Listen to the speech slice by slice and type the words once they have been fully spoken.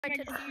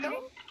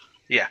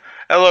Yeah.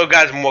 Hello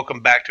guys and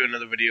welcome back to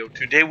another video.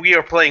 Today we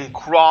are playing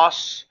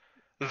Cross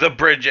the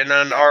Bridge, and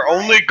then our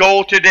only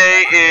goal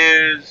today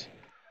is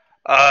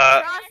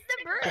Cross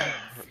the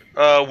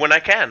bridge. when I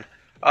can.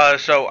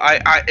 So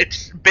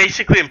it's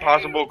basically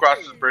impossible to cross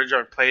this bridge.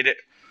 I've played it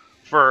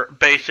for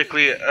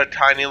basically a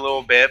tiny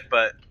little bit,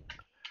 but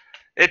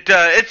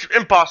it's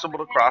impossible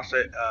to cross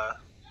it.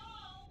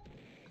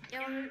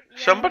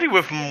 Somebody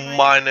with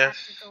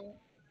minus.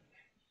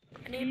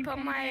 I need to put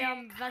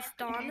my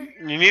vest on.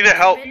 You need to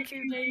help.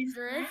 Too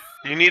dangerous.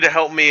 You need to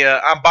help me.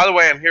 By the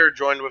way, I'm here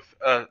joined with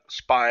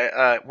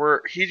Spy.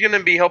 He's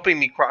gonna be helping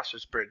me cross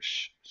this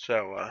bridge.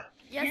 So.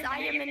 Yes, I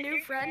am a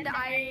new friend.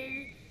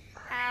 I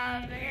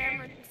have a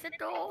hammer and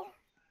sickle.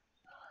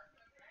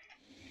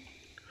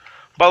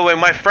 By the way,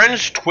 my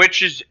friend's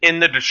Twitch is in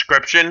the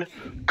description.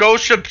 Go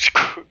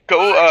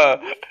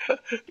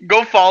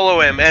go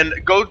follow him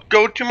and go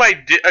to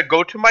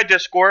my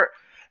Discord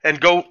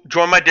and go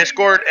join my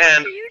Discord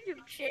and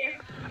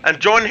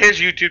join his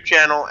YouTube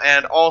channel,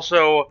 and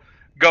also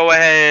go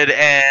ahead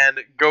and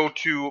go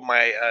to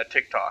my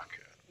TikTok.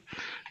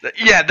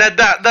 Yeah,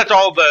 that's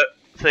all the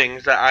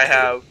things that I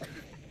have.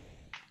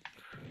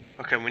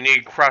 Okay, we need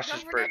to cross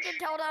this bridge. Don't forget to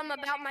tell them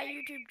about my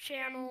YouTube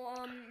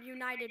channel,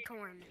 United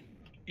Corn.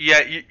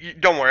 Yeah, you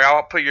don't worry.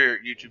 I'll put your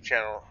YouTube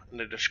channel in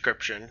the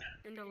description.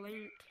 In the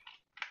link.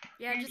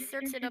 Yeah, just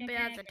search it up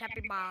as a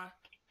tappy bar.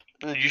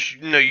 You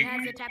should no. You it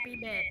has a tappy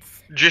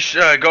bits. Just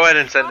go ahead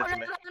and send it to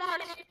me.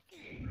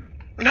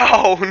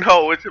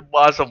 No, it's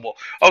impossible.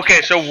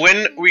 Okay, so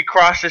when we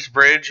cross this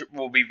bridge,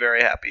 we'll be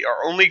very happy.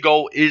 Our only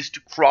goal is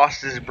to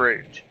cross this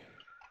bridge.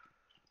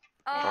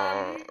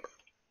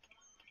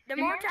 The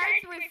more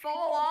times we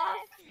fall off.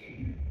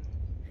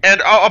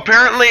 And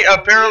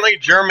apparently,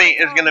 Jeremy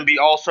is gonna be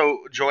also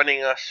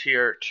joining us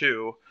here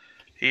too.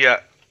 He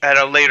at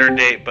a later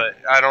date, but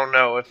I don't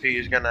know if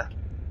he's gonna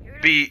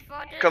be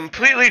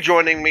completely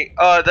joining me.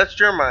 That's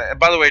Jeremiah.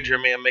 By the way,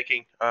 Jeremy, I'm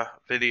making a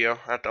video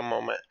at the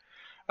moment.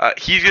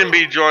 He's gonna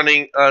be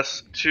joining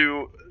us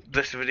to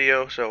this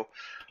video, so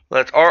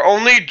our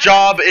only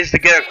job is to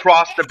get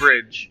across the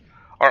bridge.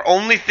 Our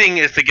only thing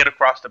is to get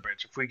across the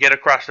bridge. If we get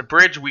across the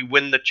bridge, we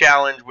win the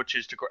challenge, which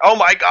is to oh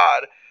my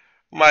god,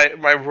 my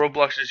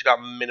Roblox just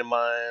got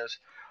minimized.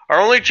 Our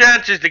only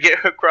chance is to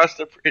get across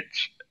the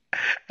bridge,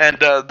 and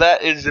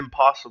that is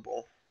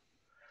impossible.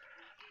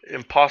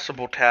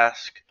 Impossible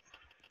task.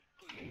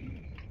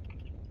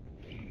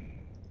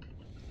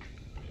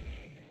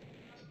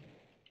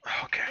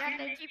 Okay. Yeah,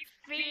 they keep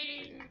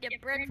feeding the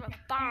bridge with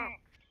bombs.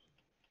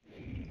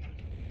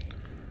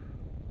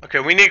 Okay,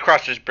 we need to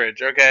cross this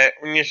bridge. Okay,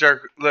 we need to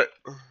start. Look,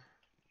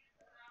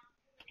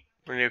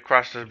 we need to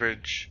cross this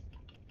bridge.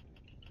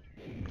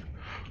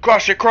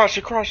 Cross it, cross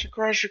it, cross it,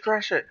 cross it,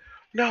 cross it.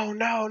 No,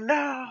 no,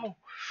 no.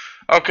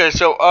 Okay,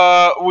 so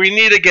we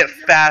need to get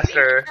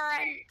faster.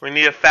 We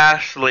need to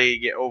fastly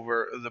get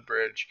over the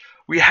bridge.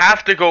 We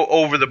have to go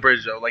over the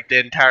bridge though, like the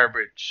entire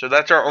bridge. So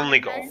that's our only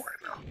goal right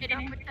now.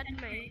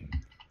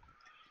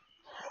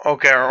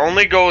 Okay, our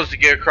only goal is to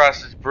get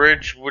across this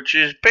bridge, which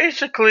is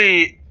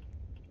basically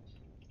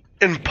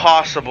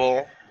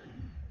impossible.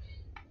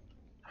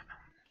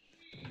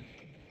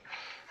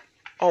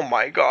 Oh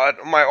my god,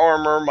 my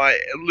armor,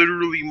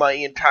 literally my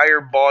entire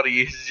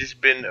body has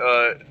just been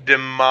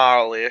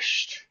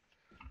demolished.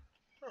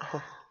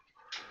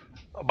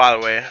 By the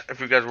way, if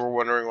you guys were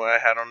wondering what I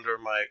had under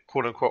my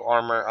quote-unquote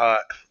armor,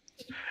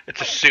 it's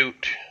a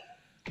suit.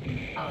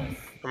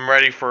 I'm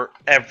ready for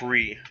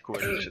every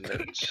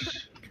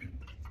coincidence.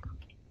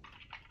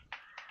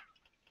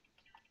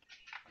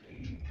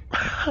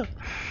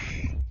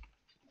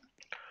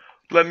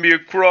 Let me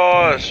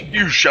across.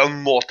 You shall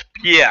not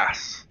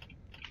pass.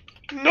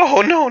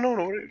 No, no, no,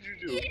 no. What did you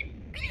do?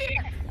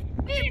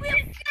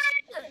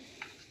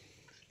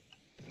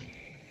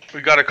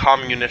 We got a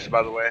communist,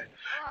 by the way.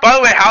 By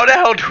the way, how the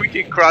hell do we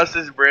get across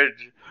this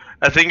bridge?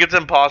 I think it's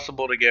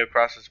impossible to get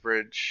across this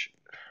bridge.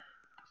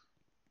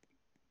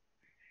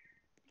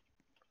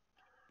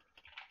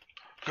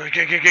 Get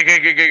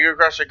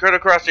across it, get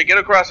across it, get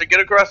across it, get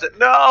across it.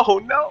 No,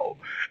 no.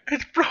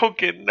 It's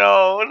broken.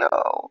 No,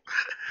 no.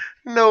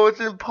 No, it's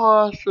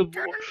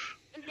impossible.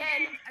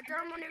 Again, a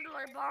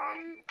thermonuclear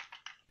bomb.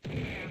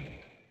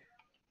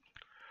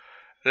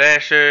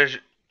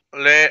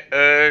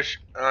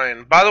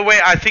 By the way,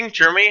 I think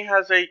Jeremy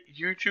has a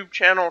YouTube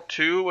channel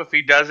too. If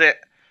he doesn't,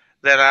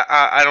 then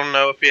I don't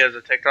know if he has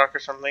a TikTok or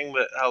something,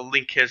 but I'll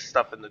link his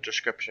stuff in the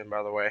description,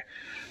 by the way.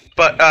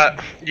 But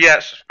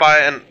yes,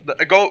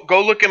 go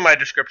look in my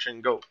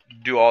description. Go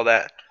do all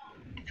that,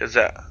 because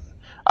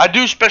I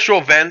do special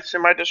events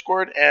in my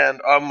Discord, and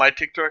my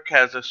TikTok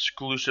has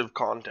exclusive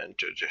content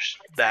to just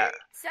that.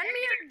 Send me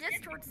your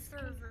Discord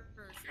server.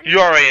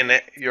 You're already in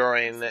it. You're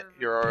already in it.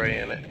 You're already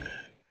in it.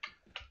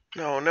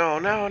 No, no,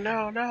 no,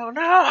 no, no,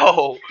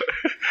 no.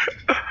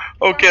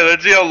 Okay,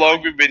 let's see how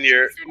long we've been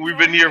here. We've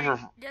been here for.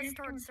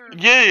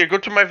 Yeah, go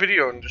to my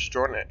video and just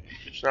join it.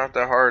 It's not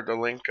that hard. The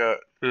link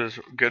is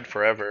good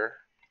forever.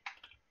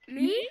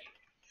 Me?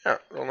 Yeah,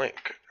 the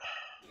link.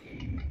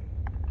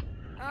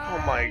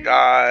 Oh my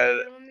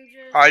god.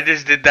 I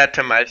just did that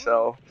to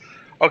myself.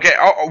 Okay,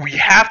 we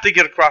have to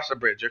get across the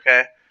bridge,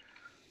 okay?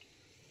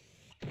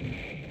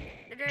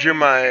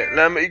 Jeremiah,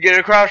 let me get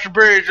across the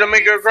bridge. Let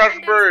me get across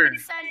the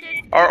bridge.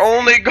 Our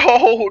only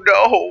goal.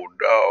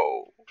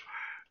 No.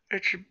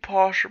 It's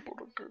impossible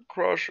to get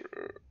across it.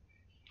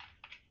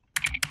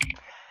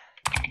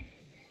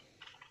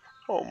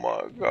 Oh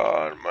my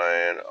god,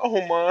 man.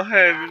 Oh my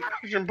heavens.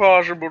 It's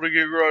impossible to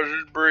get across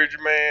this bridge,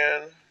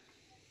 man.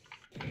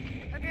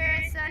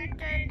 Okay, I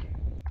sent it.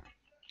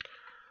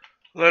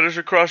 Let us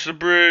across the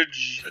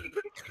bridge.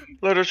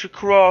 Let us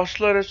across.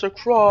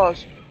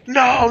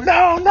 No.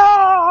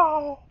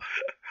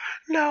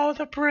 No,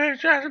 the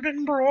bridge has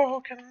been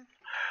broken.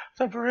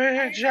 The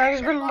bridge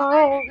has been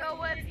broken. Go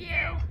with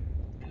you.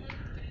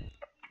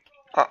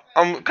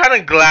 I'm kind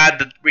of glad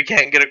that we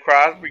can't get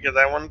across because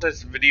I want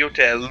this video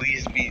to at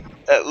least be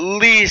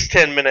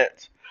 10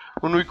 minutes.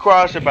 When we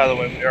cross it, by the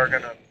way, we are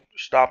gonna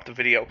stop the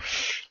video.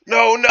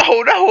 No.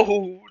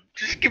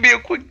 Just give me a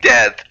quick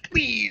death,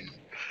 please.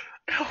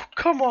 Oh,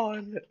 come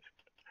on.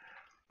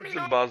 It's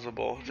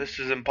impossible. This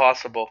is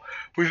impossible.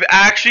 We've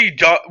actually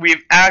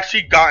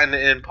gotten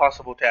an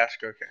impossible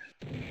task.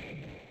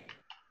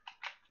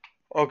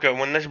 Okay,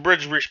 when this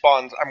bridge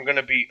respawns, I'm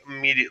gonna be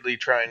immediately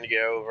trying to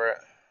get over it.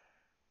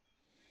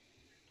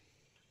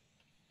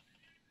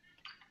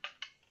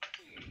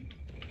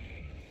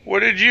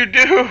 What did you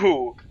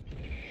do?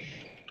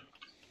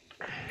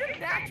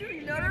 Back to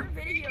another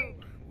video.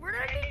 We're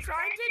gonna be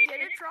trying to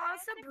get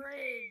across the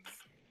bridge.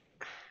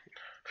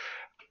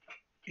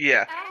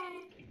 Yeah.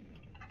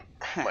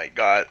 Oh my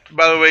god.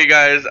 By the way,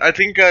 guys, I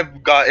think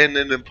I've gotten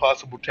an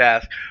impossible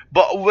task.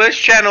 But this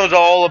channel is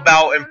all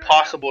about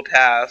impossible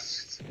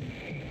tasks.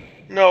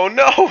 No,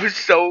 it's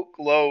so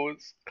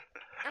close.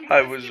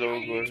 I was so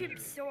close.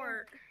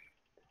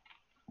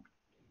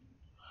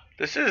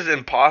 This is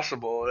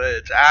impossible.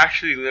 It's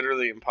actually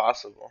literally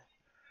impossible.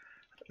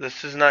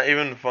 This is not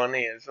even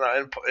funny. It's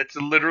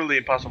literally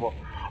impossible.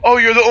 Oh,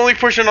 you're the only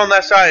person on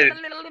that side.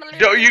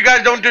 You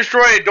guys don't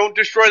destroy it. Don't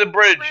destroy the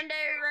bridge.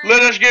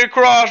 Let us get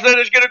across. Let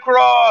us get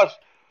across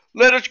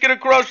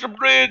the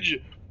bridge.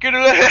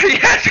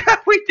 Yes,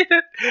 we did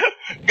it.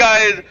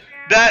 Guys,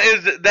 that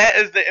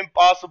is the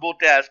impossible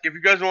task. If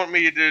you guys want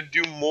me to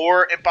do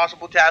more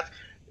impossible tasks,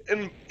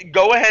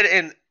 go ahead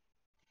and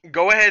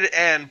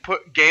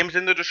put games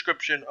in the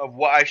description of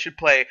what I should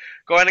play.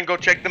 Go ahead and go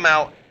check them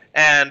out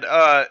and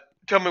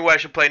tell me what I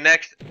should play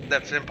next.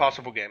 That's an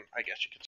impossible game, I guess you could say.